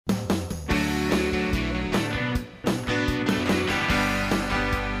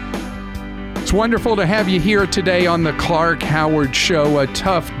It's wonderful to have you here today on the Clark Howard Show. A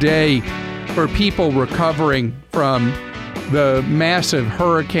tough day for people recovering from the massive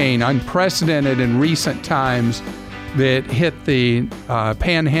hurricane, unprecedented in recent times, that hit the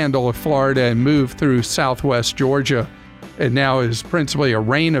panhandle of Florida and moved through southwest Georgia, and now is principally a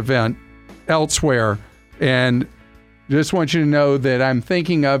rain event elsewhere. And just want you to know that I'm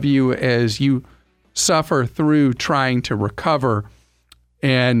thinking of you as you suffer through trying to recover.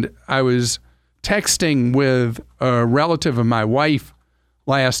 And I was texting with a relative of my wife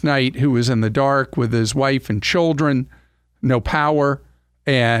last night who was in the dark with his wife and children, no power,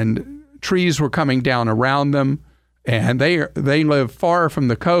 and trees were coming down around them. And they live far from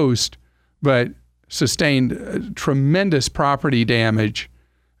the coast, but sustained tremendous property damage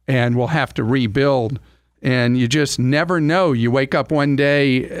and will have to rebuild. And you just never know. You wake up one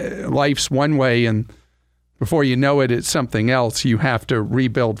day, life's one way, and before you know it, it's something else you have to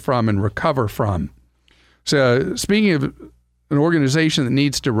rebuild from and recover from. So speaking of an organization that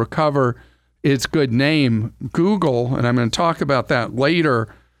needs to recover its good name, Google, and I'm going to talk about that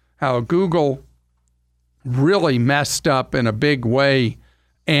later, how Google really messed up in a big way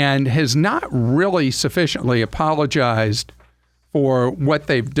and has not really sufficiently apologized for what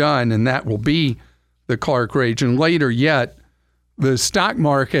they've done, and that will be the Clark Rage. And later yet, the stock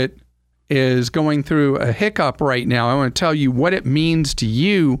market is going through a hiccup right now. I want to tell you what it means to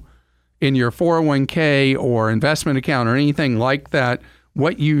you in your 401k or investment account or anything like that,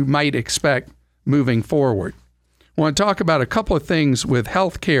 what you might expect moving forward. I want to talk about a couple of things with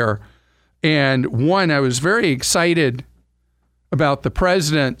healthcare. And one, I was very excited about the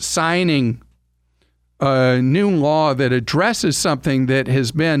president signing a new law that addresses something that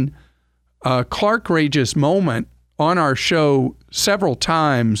has been a Clark Rageous moment on our show several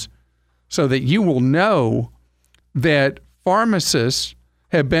times, so that you will know that pharmacists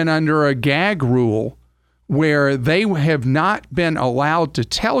have been under a gag rule where they have not been allowed to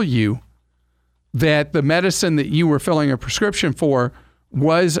tell you that the medicine that you were filling a prescription for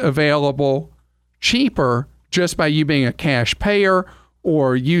was available cheaper just by you being a cash payer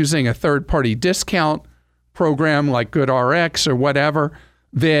or using a third-party discount program like GoodRx or whatever,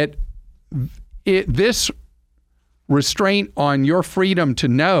 that this restraint on your freedom to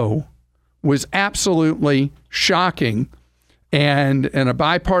know was absolutely shocking. And in a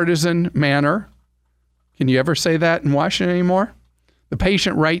bipartisan manner, can you ever say that in Washington anymore? The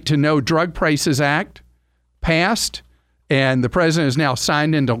Patient Right to Know Drug Prices Act passed, and the president has now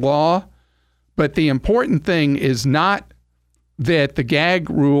signed into law. But the important thing is not that the gag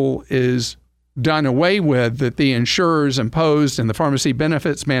rule is done away with, that the insurers imposed and the pharmacy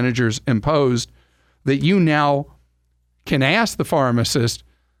benefits managers imposed, that you now can ask the pharmacist.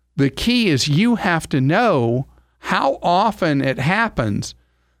 The key is you have to know how often it happens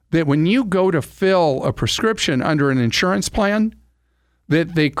that when you go to fill a prescription under an insurance plan,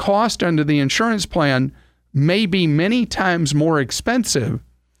 that the cost under the insurance plan may be many times more expensive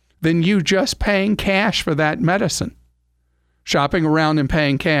than you just paying cash for that medicine, shopping around and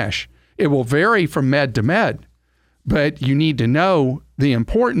paying cash. It will vary from med to med, but you need to know the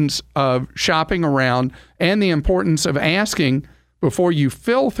importance of shopping around and the importance of asking before you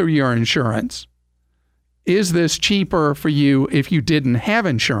fill through your insurance, is this cheaper for you if you didn't have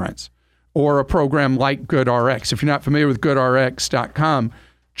insurance or a program like GoodRx? If you're not familiar with GoodRx.com,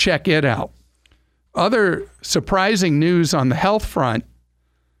 check it out. Other surprising news on the health front: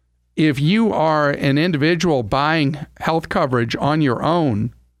 if you are an individual buying health coverage on your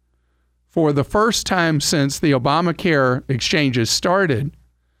own, for the first time since the Obamacare exchanges started,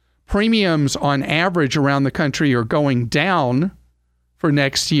 premiums on average around the country are going down for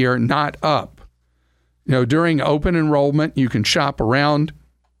next year, not up. You know, during open enrollment, you can shop around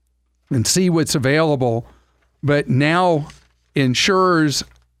and see what's available, but now insurers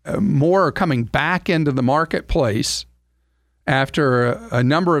more are coming back into the marketplace after a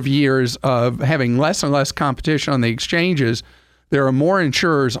number of years of having less and less competition on the exchanges. There are more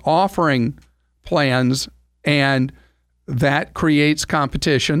insurers offering plans, and that creates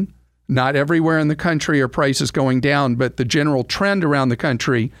competition. Not everywhere in the country are prices going down, but the general trend around the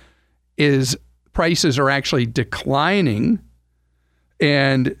country is prices are actually declining.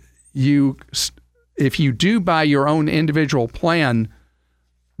 And if you do buy your own individual plan,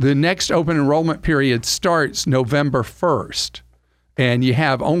 the next open enrollment period starts November 1st, and you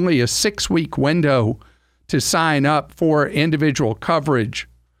have only a 6-week window to sign up for individual coverage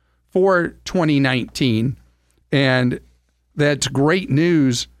for 2019. And that's great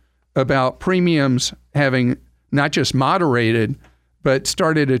news about premiums having not just moderated, but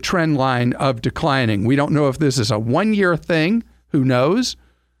started a trend line of declining. We don't know if this is a one-year thing, who knows?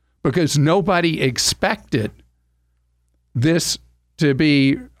 because nobody expected this to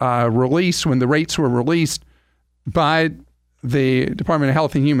be released when the rates were released by the Department of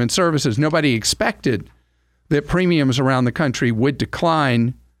Health and Human Services. Nobody expected that premiums around the country would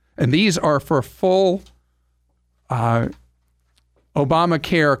decline. And these are for full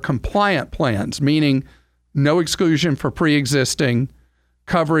Obamacare compliant plans, meaning no exclusion for pre-existing,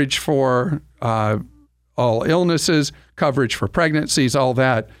 coverage for all illnesses, coverage for pregnancies, all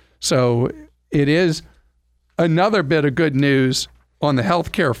that. So it is another bit of good news on the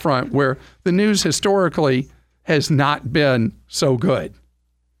healthcare front, where the news historically has not been so good.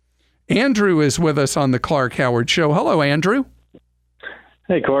 Andrew is with us on the Clark Howard Show. Hello, Andrew.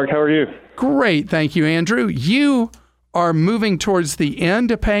 Hey, Clark. How are you? Great. Thank you, Andrew. You are moving towards the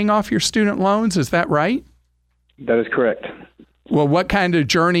end of paying off your student loans. Is that right? That is correct. Well, what kind of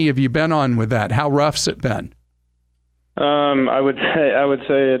journey have you been on with that? How rough's it been? I would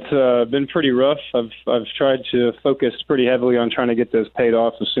say it's been pretty rough. I've tried to focus pretty heavily on trying to get those paid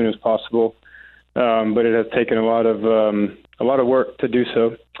off as soon as possible, but it has taken a lot of work to do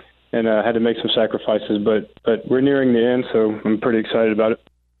so, and I had to make some sacrifices. But we're nearing the end, so I'm pretty excited about it.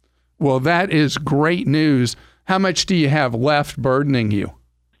 Well, that is great news. How much do you have left burdening you?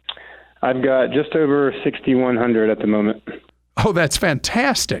 I've got just over $6,100 at the moment. Oh, that's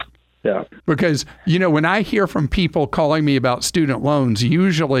fantastic. Yeah. Because, when I hear from people calling me about student loans,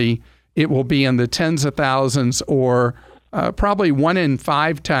 usually it will be in the tens of thousands, or probably 1 in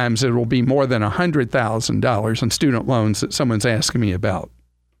 5 times it will be more than $100,000 in student loans that someone's asking me about.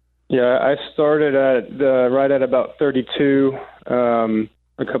 Yeah, I started at right at about 32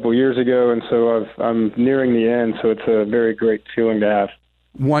 a couple years ago, and so I'm nearing the end, so it's a very great feeling to have.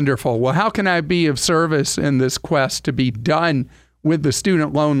 Wonderful. Well, how can I be of service in this quest to be done with the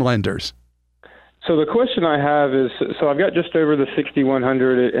student loan lenders? So the question I have is, so I've got just over the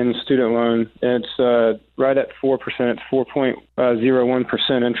 $6,100 in student loan, and it's right at 4%. It's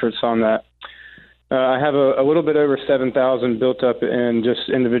 4.01% interest on that. I have a little bit over $7,000 built up in just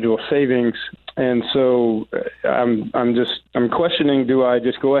individual savings, and so I'm questioning: do I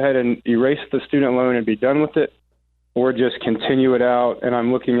just go ahead and erase the student loan and be done with it, or just continue it out? And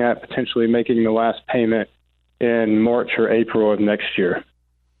I'm looking at potentially making the last payment in March or April of next year.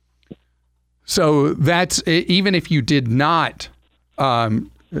 So that's, even if you did not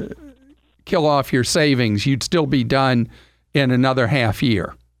kill off your savings, you'd still be done in another half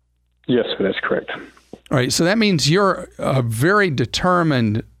year. Yes, that's correct. All right. So that means you're a very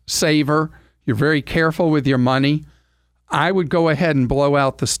determined saver. You're very careful with your money. I would go ahead and blow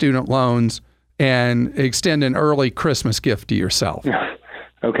out the student loans and extend an early Christmas gift to yourself.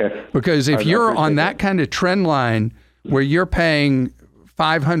 Okay. Because if you're on that kind of trend line where you're paying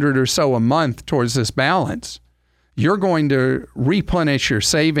 $500 or so a month towards this balance, you're going to replenish your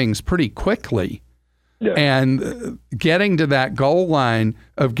savings pretty quickly. Yeah. And getting to that goal line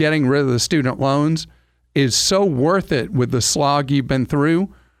of getting rid of the student loans is so worth it with the slog you've been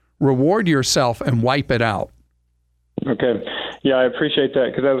through. Reward yourself and wipe it out. Okay. Yeah, I appreciate that,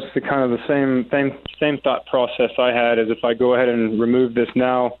 because that was the same thought process I had, is if I go ahead and remove this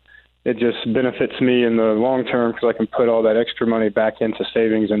now, it just benefits me in the long term, because I can put all that extra money back into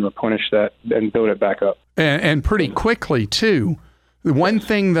savings and replenish that and build it back up. And pretty quickly, too. The one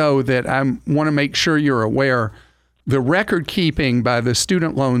thing, though, that I want to make sure you're aware, the record keeping by the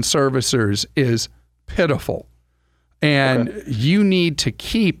student loan servicers is pitiful. And you need to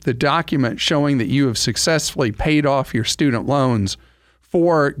keep the document showing that you have successfully paid off your student loans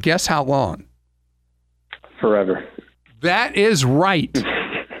for, guess how long? Forever. That is right.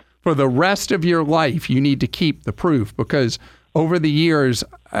 For the rest of your life, you need to keep the proof, because over the years,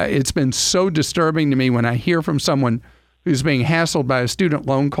 it's been so disturbing to me when I hear from someone who's being hassled by a student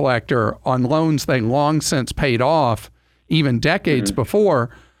loan collector on loans they long since paid off, even decades before,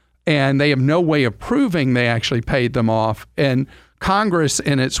 and they have no way of proving they actually paid them off. And Congress,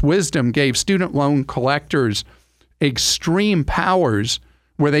 in its wisdom, gave student loan collectors extreme powers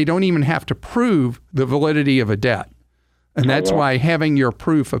where they don't even have to prove the validity of a debt. And that's why having your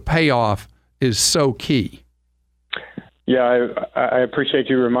proof of payoff is so key. Yeah, I appreciate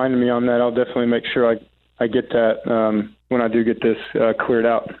you reminding me on that. I'll definitely make sure I get that when I do get this cleared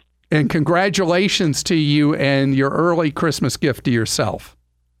out. And congratulations to you and your early Christmas gift to yourself.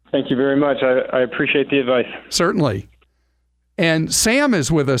 Thank you very much. I appreciate the advice. Certainly. And Sam is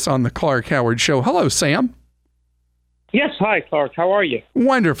with us on the Clark Howard Show. Hello, Sam. Yes. Hi, Clark. How are you?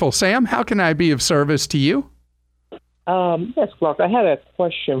 Wonderful, Sam. How can I be of service to you? Yes, Clark. I had a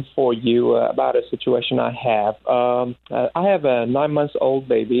question for you about a situation I have. I have a 9-month-old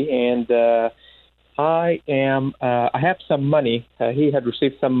baby, and I have some money. He had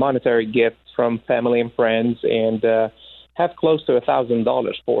received some monetary gifts from family and friends, and have close to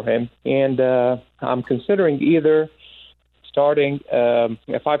 $1,000 for him. And I'm considering either starting a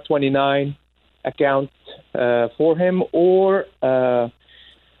 529 account for him, or a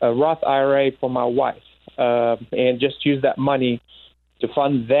Roth IRA for my wife, and just use that money to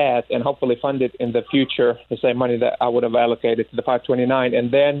fund that, and hopefully fund it in the future, the same money that I would have allocated to the 529. And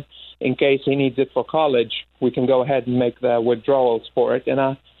then, in case he needs it for college, we can go ahead and make the withdrawals for it. And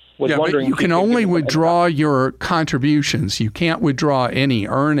I was wondering, but you can only withdraw your contributions. You can't withdraw any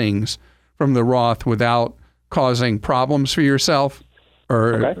earnings from the Roth without causing problems for yourself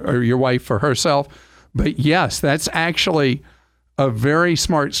or your wife or herself. But yes, that's actually a very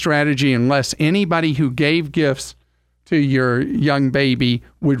smart strategy, unless anybody who gave gifts to your young baby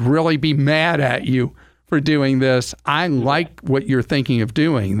would really be mad at you for doing this. I like what you're thinking of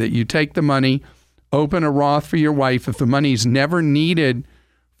doing, that you take the money, open a Roth for your wife. If the money's never needed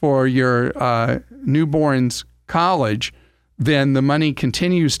for your newborn's college, then the money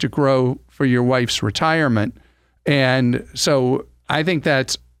continues to grow for your wife's retirement. And so I think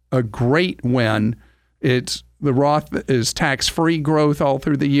that's a great win. The Roth is tax-free growth all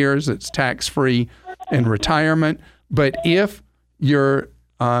through the years. It's tax-free in retirement. But if your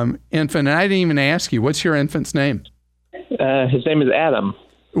infant, and I didn't even ask you, what's your infant's name? His name is Adam.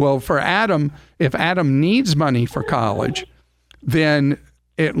 Well, for Adam, if Adam needs money for college, then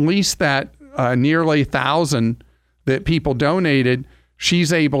at least that nearly $1,000 that people donated,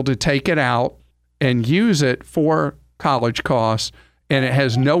 she's able to take it out and use it for college costs, and it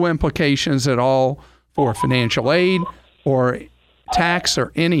has no implications at all for financial aid or tax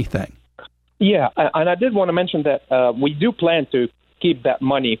or anything. Yeah, and I did want to mention that we do plan to keep that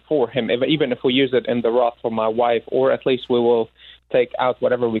money for him, even if we use it in the Roth for my wife, or at least we will take out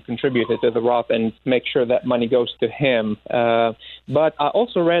whatever we contributed to the Roth and make sure that money goes to him. But I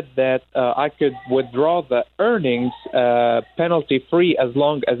also read that I could withdraw the earnings penalty-free as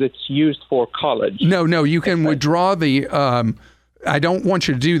long as it's used for college. No, you can withdraw the... I don't want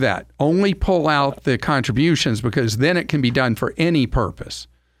you to do that. Only pull out the contributions, because then it can be done for any purpose.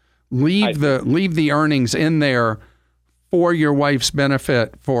 Leave the earnings in there for your wife's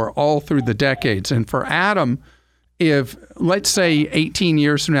benefit for all through the decades. And for Adam, if, let's say 18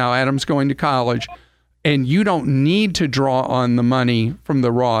 years from now, Adam's going to college and you don't need to draw on the money from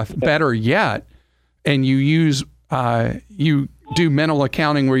the Roth, better yet, and you do mental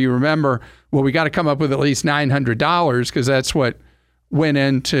accounting where you remember, well, we got to come up with at least $900 because that's what went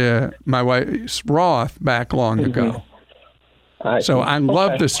into my wife's Roth back long ago. So I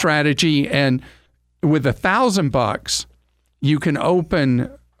love the strategy, and with $1,000, you can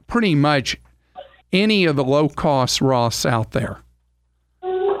open pretty much any of the low-cost Roths out there.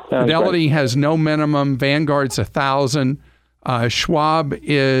 Fidelity has no minimum. Vanguard's $1,000. Schwab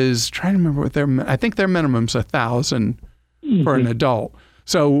is trying to remember what I think their minimum's $1,000 for an adult.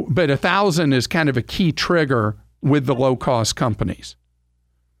 So, but $1,000 is kind of a key trigger with the low-cost companies.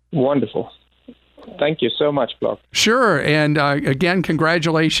 Wonderful. Thank you so much, Clark. Sure. And again,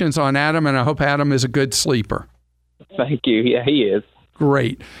 congratulations on Adam, and I hope Adam is a good sleeper. Thank you. Yeah, he is.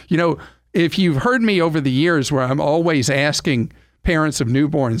 Great. You know, if you've heard me over the years where I'm always asking parents of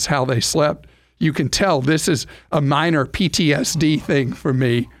newborns how they slept, you can tell this is a minor PTSD thing for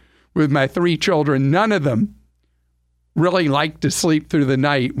me. With my 3 children, none of them really liked to sleep through the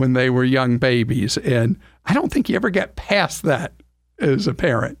night when they were young babies. And I don't think you ever get past that as a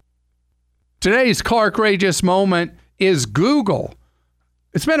parent. Today's Clark-rageous moment is Google.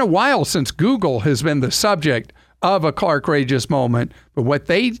 It's been a while since Google has been the subject of a Clark-rageous moment, but what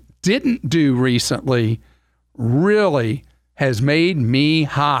they didn't do recently really has made me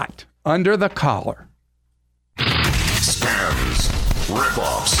hot under the collar. Scams,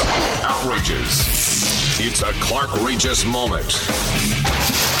 rip-offs, outrages. It's a Clark-rageous moment.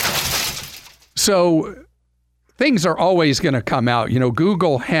 So things are always going to come out. You know,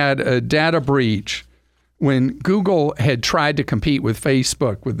 Google had a data breach when Google had tried to compete with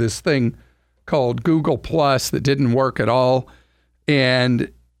Facebook with this thing called Google Plus that didn't work at all.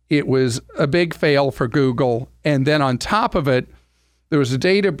 And it was a big fail for Google. And then on top of it, there was a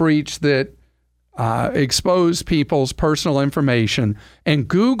data breach that exposed people's personal information. And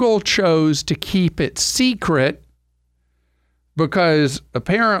Google chose to keep it secret because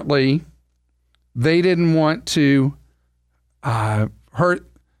apparently they didn't want to hurt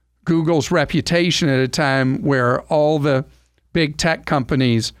Google's reputation at a time where all the big tech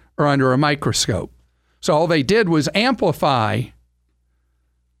companies are under a microscope. So all they did was amplify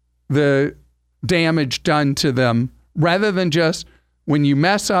the damage done to them rather than just when you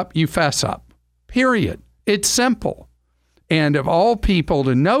mess up, you fess up. period. It's simple. And of all people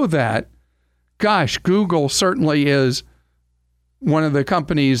to know that, gosh, Google certainly is one of the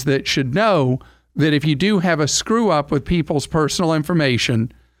companies that should know that if you do have a screw up with people's personal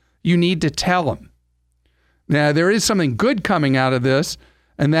information, you need to tell them. Now, there is something good coming out of this,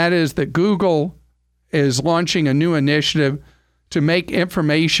 and that is that Google is launching a new initiative to make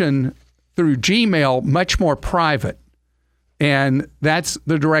information through Gmail much more private. And that's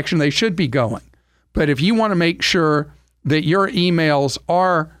the direction they should be going. But if you want to make sure that your emails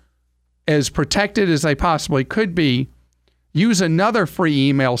are as protected as they possibly could be, use another free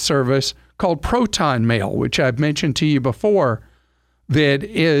email service called Proton Mail, which I've mentioned to you before, that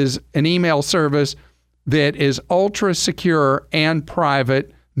is an email service that is ultra secure and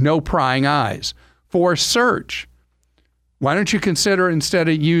private, no prying eyes. For search, why don't you consider, instead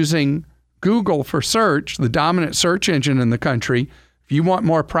of using Google for search, the dominant search engine in the country, if you want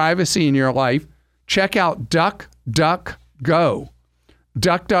more privacy in your life, check out DuckDuckGo.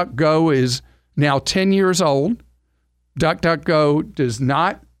 DuckDuckGo is now 10 years old. DuckDuckGo does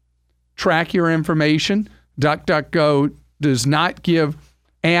not track your information. DuckDuckGo does not give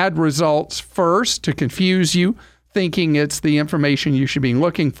ad results first to confuse you, thinking it's the information you should be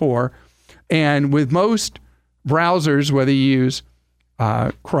looking for. And with most browsers, whether you use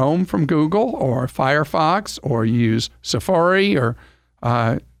Chrome from Google or Firefox or use Safari or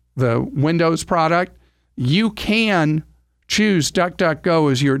the Windows product, you can choose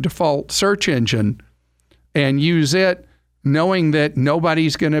DuckDuckGo as your default search engine and use it knowing that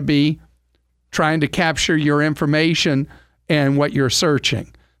nobody's going to be trying to capture your information and what you're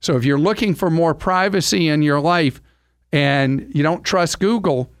searching. So if you're looking for more privacy in your life and you don't trust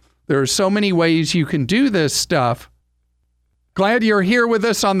Google, there are so many ways you can do this stuff. Glad you're here with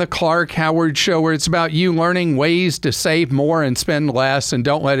us on the Clark Howard Show, where it's about you learning ways to save more and spend less, and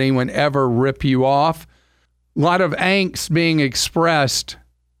don't let anyone ever rip you off. A lot of angst being expressed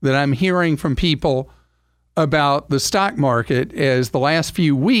that I'm hearing from people about the stock market as the last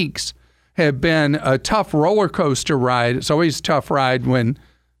few weeks have been a tough roller coaster ride. It's always a tough ride when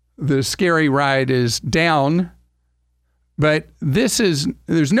the scary ride is down. But there's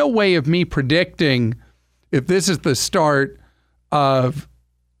no way of me predicting if this is the start of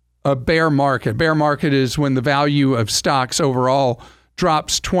a bear market. Bear market is when the value of stocks overall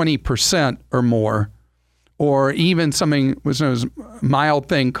drops 20% or more, or even something was known as a mild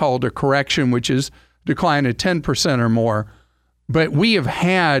thing called a correction, which is decline of 10% or more. But we have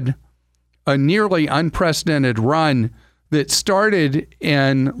had a nearly unprecedented run that started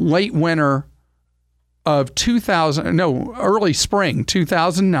in late winter of early spring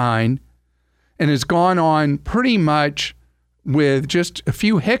 2009, and has gone on pretty much with just a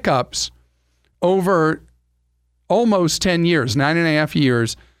few hiccups over almost 10 years, 9.5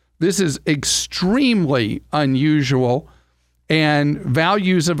 years. This is extremely unusual, and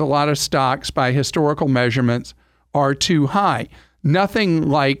values of a lot of stocks by historical measurements are too high. Nothing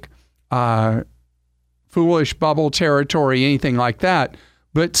like foolish bubble territory, anything like that,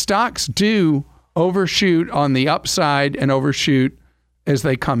 but stocks do overshoot on the upside and overshoot as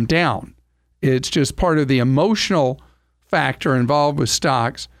they come down. It's just part of the emotional factor involved with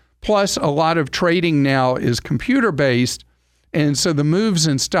stocks. Plus, a lot of trading now is computer-based, and so the moves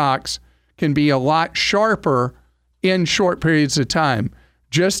in stocks can be a lot sharper in short periods of time.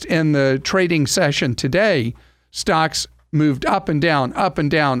 Just in the trading session today, stocks moved up and down, up and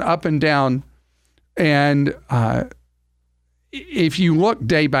down, up and down. And if you look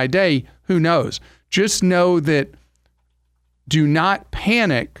day by day, who knows? Just know that do not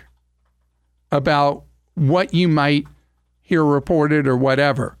panic about what you might hear reported or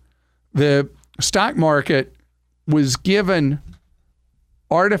whatever. The stock market was given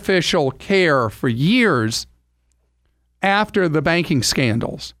artificial care for years after the banking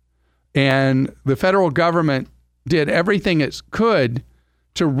scandals. And the federal government did everything it could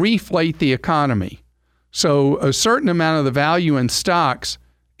to reflate the economy. So a certain amount of the value in stocks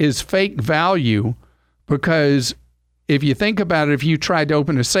is fake value, because if you think about it, if you tried to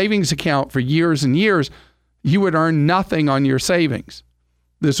open a savings account for years and years, you would earn nothing on your savings.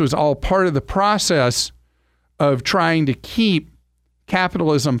 This was all part of the process of trying to keep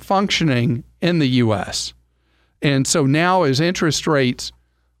capitalism functioning in the U.S. And so now as interest rates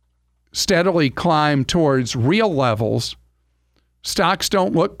steadily climb towards real levels, stocks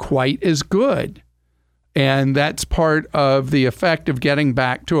don't look quite as good. And that's part of the effect of getting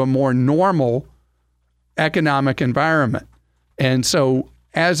back to a more normal economic environment. And so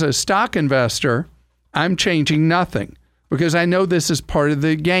as a stock investor, I'm changing nothing, because I know this is part of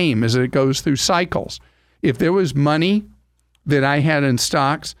the game as it goes through cycles. If there was money that I had in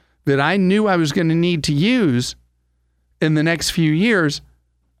stocks that I knew I was going to need to use in the next few years,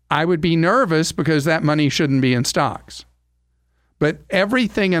 I would be nervous because that money shouldn't be in stocks. But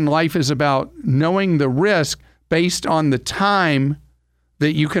everything in life is about knowing the risk based on the time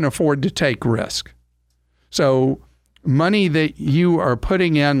that you can afford to take risk. So money that you are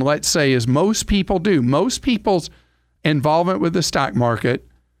putting in, let's say, as most people do, most people's involvement with the stock market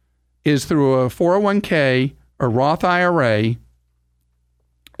is through a 401k, a Roth IRA,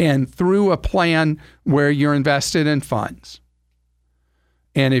 and through a plan where you're invested in funds.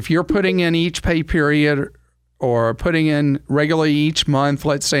 And if you're putting in each pay period or putting in regularly each month,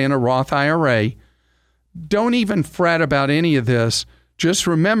 let's say in a Roth IRA, don't even fret about any of this. Just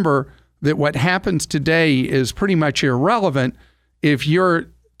remember that what happens today is pretty much irrelevant if you're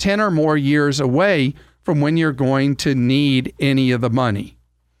 10 or more years away from when you're going to need any of the money.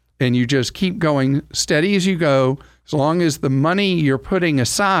 And you just keep going steady as you go, as long as the money you're putting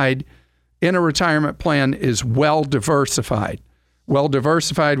aside in a retirement plan is well diversified. Well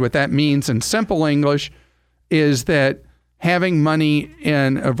diversified, what that means in simple English is that having money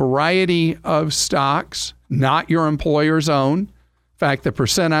in a variety of stocks, not your employer's own. In fact, the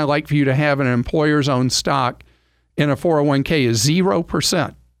percent I like for you to have in an employer's own stock in a 401k is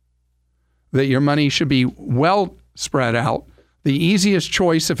 0%. That your money should be well spread out. The easiest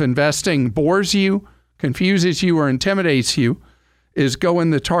choice if investing bores you, confuses you, or intimidates you is go in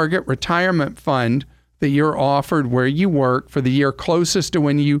the target retirement fund that you're offered where you work for the year closest to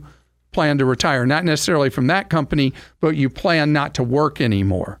when you plan to retire. Not necessarily from that company, but you plan not to work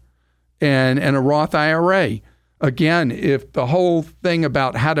anymore. And a Roth IRA. Again, if the whole thing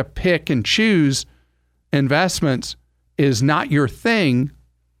about how to pick and choose investments is not your thing,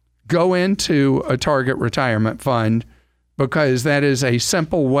 go into a target retirement fund because that is a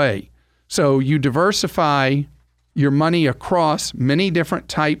simple way. So you diversify your money across many different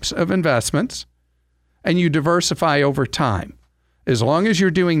types of investments and you diversify over time. As long as you're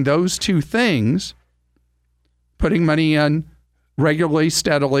doing those two things, putting money in regularly,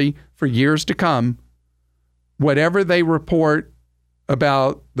 steadily for years to come, whatever they report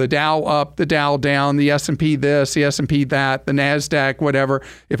about the Dow up, the Dow down, the S&P this, the S&P that, the NASDAQ, whatever,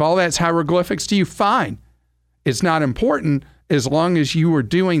 if all that's hieroglyphics to you, fine. It's not important as long as you are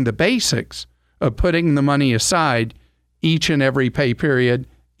doing the basics of putting the money aside each and every pay period,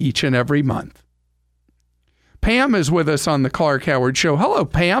 each and every month. Pam is with us on the Clark Howard Show. Hello,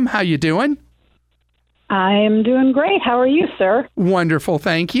 Pam. How you doing? I am doing great. How are you, sir? Wonderful,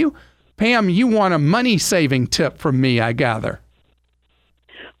 thank you. Pam, you want a money-saving tip from me, I gather.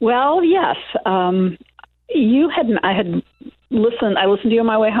 Well, yes. I listened to you on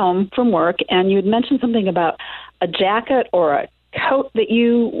my way home from work, and you had mentioned something about a jacket or a coat that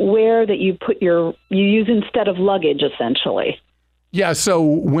you wear that you use instead of luggage, essentially. Yeah, so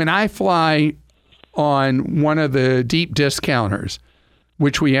when I fly on one of the deep discounters,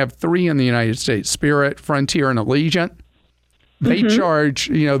 which we have 3 in the United States, Spirit, Frontier, and Allegiant, they charge,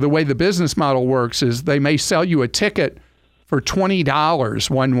 the way the business model works is they may sell you a ticket for $20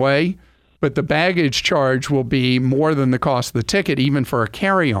 one way, but the baggage charge will be more than the cost of the ticket, even for a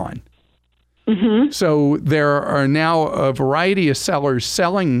carry-on. So there are now a variety of sellers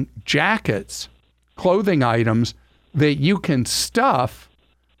selling jackets, clothing items that you can stuff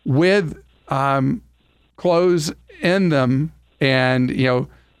with clothes in them and,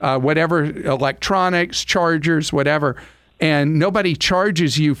 whatever, electronics, chargers, whatever, and nobody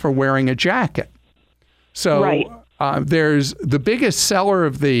charges you for wearing a jacket. So right. There's the biggest seller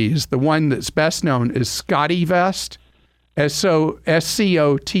of these, the one that's best known is Scotty Vest, SCOTTE,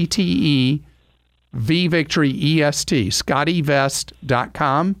 V Victory EST,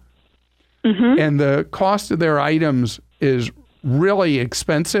 ScottyVest.com. And the cost of their items is really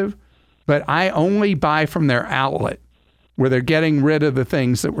expensive, but I only buy from their outlet where they're getting rid of the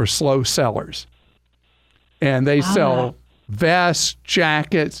things that were slow sellers. And they sell vests,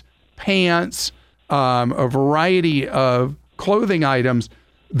 jackets, pants, a variety of clothing items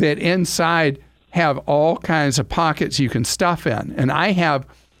that inside have all kinds of pockets you can stuff in. And I have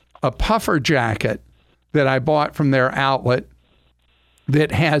a puffer jacket that I bought from their outlet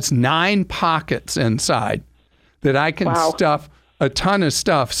that has 9 pockets inside that I can stuff a ton of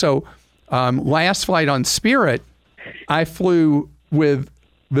stuff. So last flight on Spirit, I flew with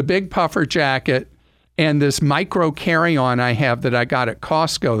the big puffer jacket and this micro carry-on I have that I got at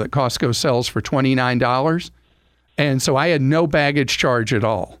Costco that Costco sells for $29. And so I had no baggage charge at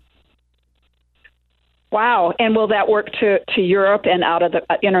all. Wow. And will that work to Europe and out of the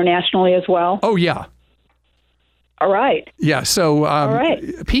internationally as well? Oh, yeah. All right. Yeah. So all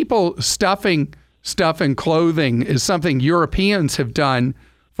right. People stuffing stuff in clothing is something Europeans have done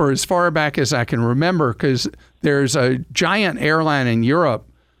for as far back as I can remember, because there's a giant airline in Europe.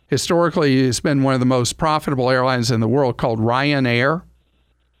 Historically, it's been one of the most profitable airlines in the world called Ryanair.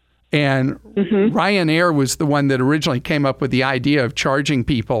 And Ryanair was the one that originally came up with the idea of charging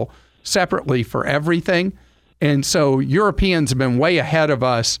people separately for everything. And so Europeans have been way ahead of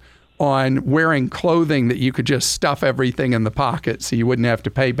us on wearing clothing that you could just stuff everything in the pocket so you wouldn't have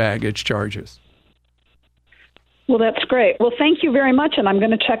to pay baggage charges. Well, that's great. Well, thank you very much, and I'm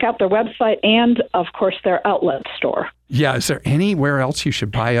going to check out their website and, of course, their outlet store. Yeah, is there anywhere else you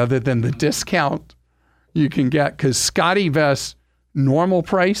should buy other than the discount you can get? Because Scotty Vest's normal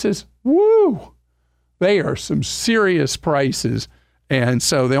prices, woo, they are some serious prices. And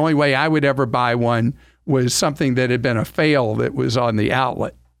so the only way I would ever buy one was something that had been a fail that was on the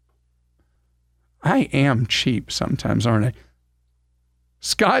outlet. I am cheap sometimes, aren't I?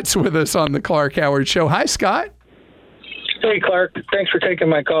 Scott's with us on the Clark Howard Show. Hi, Scott. Hey, Clark. Thanks for taking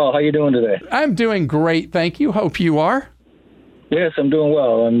my call. How you doing today? I'm doing great, thank you. Hope you are. Yes, I'm doing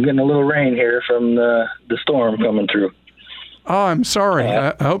well. I'm getting a little rain here from the storm coming through. Oh, I'm sorry.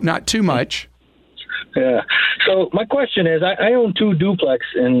 I hope not too much. Yeah. So my question is, I own 2 duplex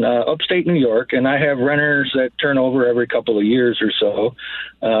in upstate New York, and I have renters that turn over every couple of years or so.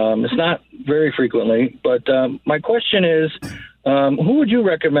 It's not very frequently, but my question is, who would you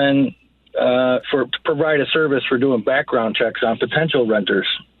recommend to provide a service for doing background checks on potential renters?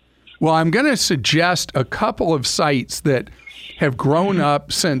 Well, I'm going to suggest a couple of sites that have grown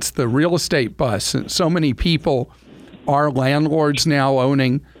up since the real estate bust. Since so many people are landlords now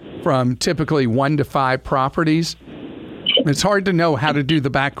owning from typically 1 to 5 properties. It's hard to know how to do the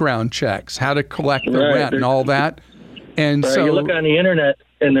background checks, how to collect the rent and all that. And so you look on the internet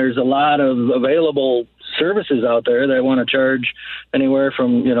and there's a lot of available services out there that want to charge anywhere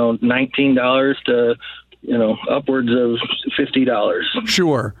from, $19 to, upwards of $50.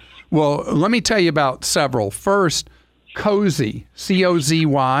 Sure. Well, let me tell you about several. First, Cozy,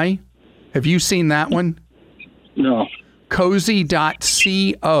 C-O-Z-Y. Have you seen that one? No.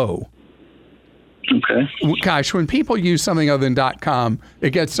 Cozy.co. Okay. Gosh, when people use something other than .com, it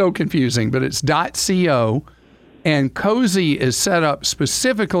gets so confusing, but it's .co, and Cozy is set up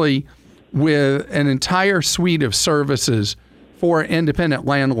specifically with an entire suite of services for independent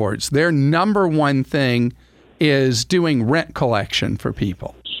landlords. Their number one thing is doing rent collection for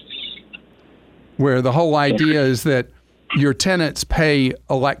people, where the whole idea is that your tenants pay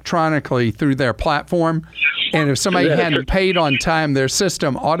electronically through their platform. And if somebody hadn't paid on time, their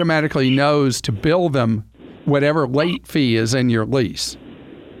system automatically knows to bill them whatever late fee is in your lease.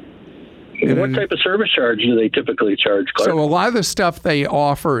 And what type of service charge do they typically charge, Clark? So a lot of the stuff they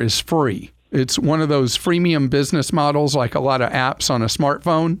offer is free. It's one of those freemium business models, like a lot of apps on a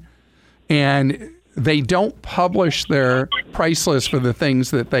smartphone. And they don't publish their price list for the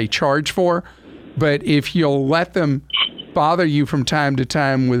things that they charge for. But if you'll let them bother you from time to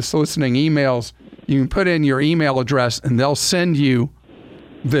time with soliciting emails, you can put in your email address and they'll send you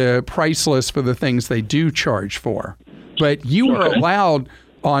the price list for the things they do charge for. But you are allowed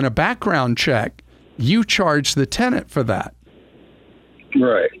on a background check, you charge the tenant for that.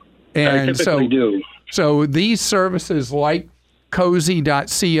 Right. And I typically do. So these services like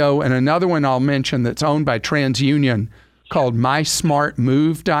Cozy.co and another one I'll mention that's owned by TransUnion called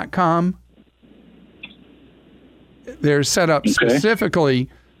MySmartMove.com. They're set up specifically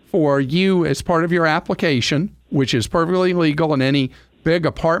for you as part of your application, which is perfectly legal and any big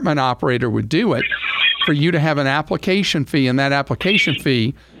apartment operator would do it, for you to have an application fee, and that application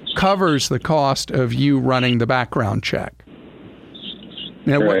fee covers the cost of you running the background check.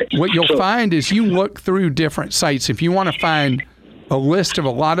 Now, what you'll find is you look through different sites. If you want to find a list of a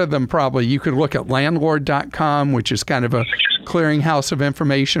lot of them, probably you could look at landlord.com, which is kind of a clearinghouse of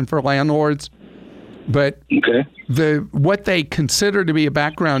information for landlords. But what they consider to be a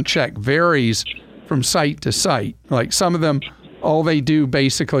background check varies from site to site. Like some of them, all they do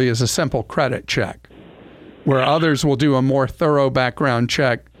basically is a simple credit check, where others will do a more thorough background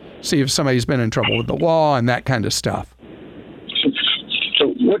check, see if somebody's been in trouble with the law and that kind of stuff.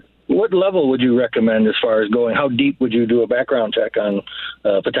 So what level would you recommend as far as going? How deep would you do a background check on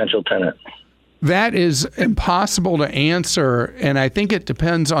a potential tenant? That is impossible to answer, and I think it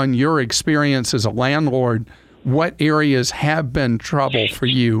depends on your experience as a landlord, what areas have been trouble for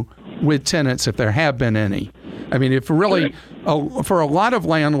you with tenants, if there have been any. I mean, if really, for a lot of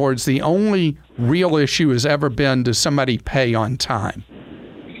landlords, the only real issue has ever been, does somebody pay on time?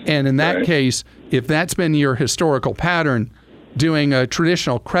 And in that case, if that's been your historical pattern, doing a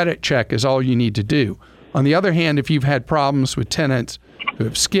traditional credit check is all you need to do. On the other hand, if you've had problems with tenants who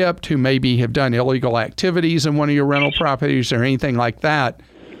have skipped, who maybe have done illegal activities in one of your rental properties or anything like that,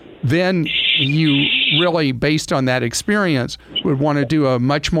 then you really, based on that experience, would want to do a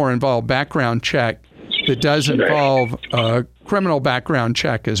much more involved background check that does involve a criminal background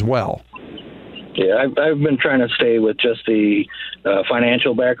check as well. Yeah, I've been trying to stay with just the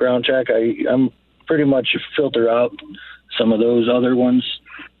financial background check. I'm pretty much filter out some of those other ones,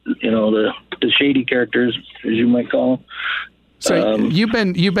 the shady characters, as you might call them. So you've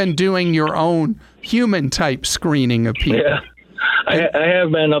been doing your own human type screening of people. Yeah, I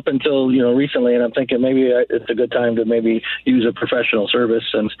have been up until recently, and I'm thinking maybe it's a good time to maybe use a professional service,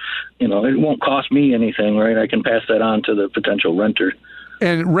 since it won't cost me anything, right? I can pass that on to the potential renter.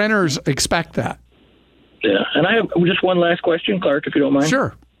 And renters expect that. Yeah, and I have just one last question, Clark, if you don't mind.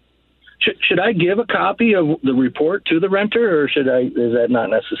 Sure. Should I give a copy of the report to the renter, or is that not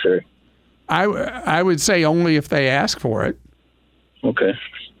necessary? I would say only if they ask for it. Okay.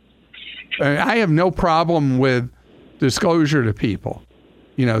 I have no problem with disclosure to people.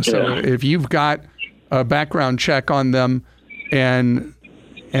 If you've got a background check on them and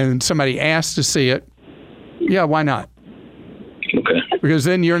somebody asks to see it, yeah, why not? Okay. Because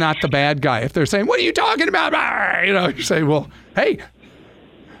then you're not the bad guy. If they're saying, "What are you talking about?" You say, "Well, hey,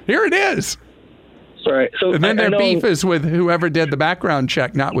 here it is." All right. So and then their beef is with whoever did the background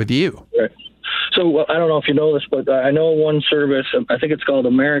check, not with you. Right. So I don't know if you know this, but I know one service. I think it's called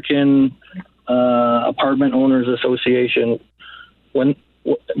American Apartment Owners Association.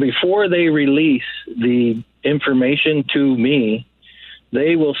 Before they release the information to me,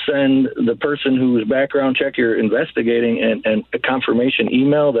 they will send the person whose background check you're investigating and a confirmation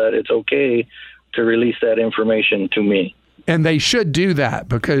email that it's okay to release that information to me. And they should do that,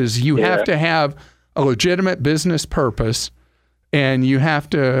 because you have to have a legitimate business purpose, and you have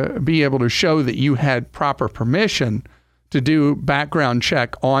to be able to show that you had proper permission to do background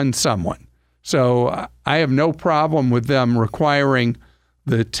check on someone. So I have no problem with them requiring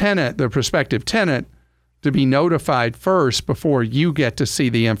the prospective tenant, to be notified first before you get to see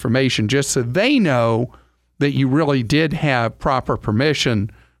the information, just so they know that you really did have proper permission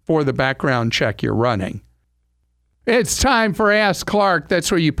for the background check you're running. It's time for Ask Clark.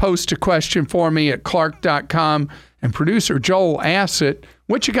 That's where you post a question for me at clark.com, and producer Joel asks it.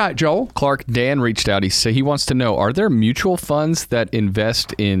 What you got, Joel? Clark, Dan reached out. He said he wants to know, are there mutual funds that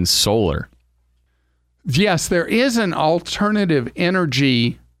invest in solar? Yes, there is an alternative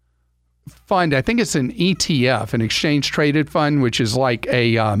energy fund. I think it's an ETF, an exchange traded fund, which is like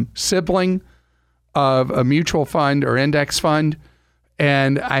a sibling of a mutual fund or index fund.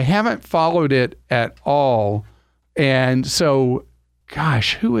 And I haven't followed it at all. And so,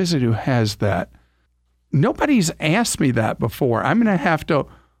 gosh, who is it who has that? Nobody's asked me that before. I'm going to have to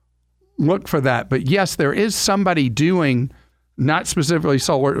look for that. But yes, there is somebody doing, not specifically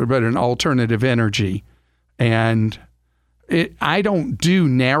solar, but an alternative energy. And I don't do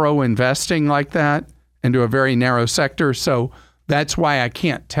narrow investing like that into a very narrow sector. So that's why I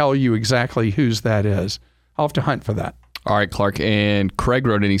can't tell you exactly whose that is. I'll have to hunt for that. All right, Clark. And Craig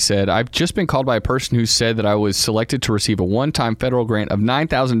wrote in, he said, I've just been called by a person who said that I was selected to receive a one-time federal grant of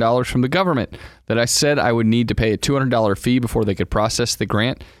 $9,000 from the government, that I said I would need to pay a $200 fee before they could process the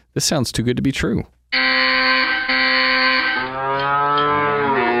grant. This sounds too good to be true.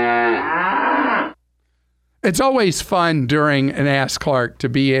 It's always fun during an Ask Clark to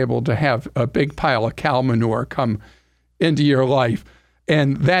be able to have a big pile of cow manure come into your life.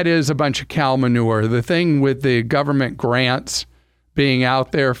 And that is a bunch of cow manure. The thing with the government grants being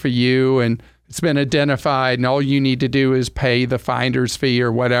out there for you, and it's been identified, and all you need to do is pay the finder's fee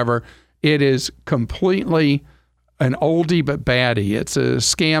or whatever. It is completely an oldie but baddie. It's a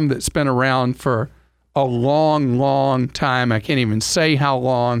scam that's been around for a long, long time. I can't even say how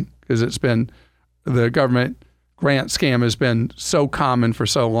long, because the government grant scam has been so common for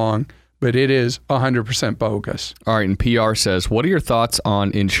so long, but it is 100% bogus. All right, and PR says, what are your thoughts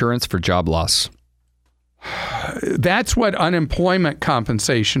on insurance for job loss? That's what unemployment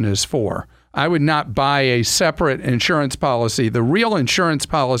compensation is for. I would not buy a separate insurance policy. The real insurance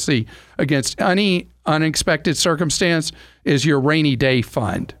policy against any unexpected circumstance is your rainy day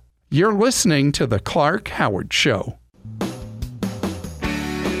fund. You're listening to The Clark Howard Show.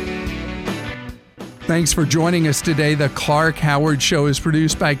 Thanks for joining us today. The Clark Howard Show is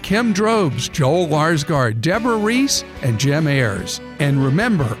produced by Kim Drobes, Joel Larsgaard, Deborah Reese, and Jim Ayers. And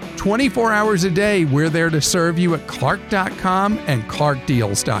remember, 24 hours a day, we're there to serve you at clark.com and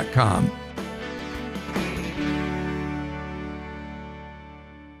clarkdeals.com.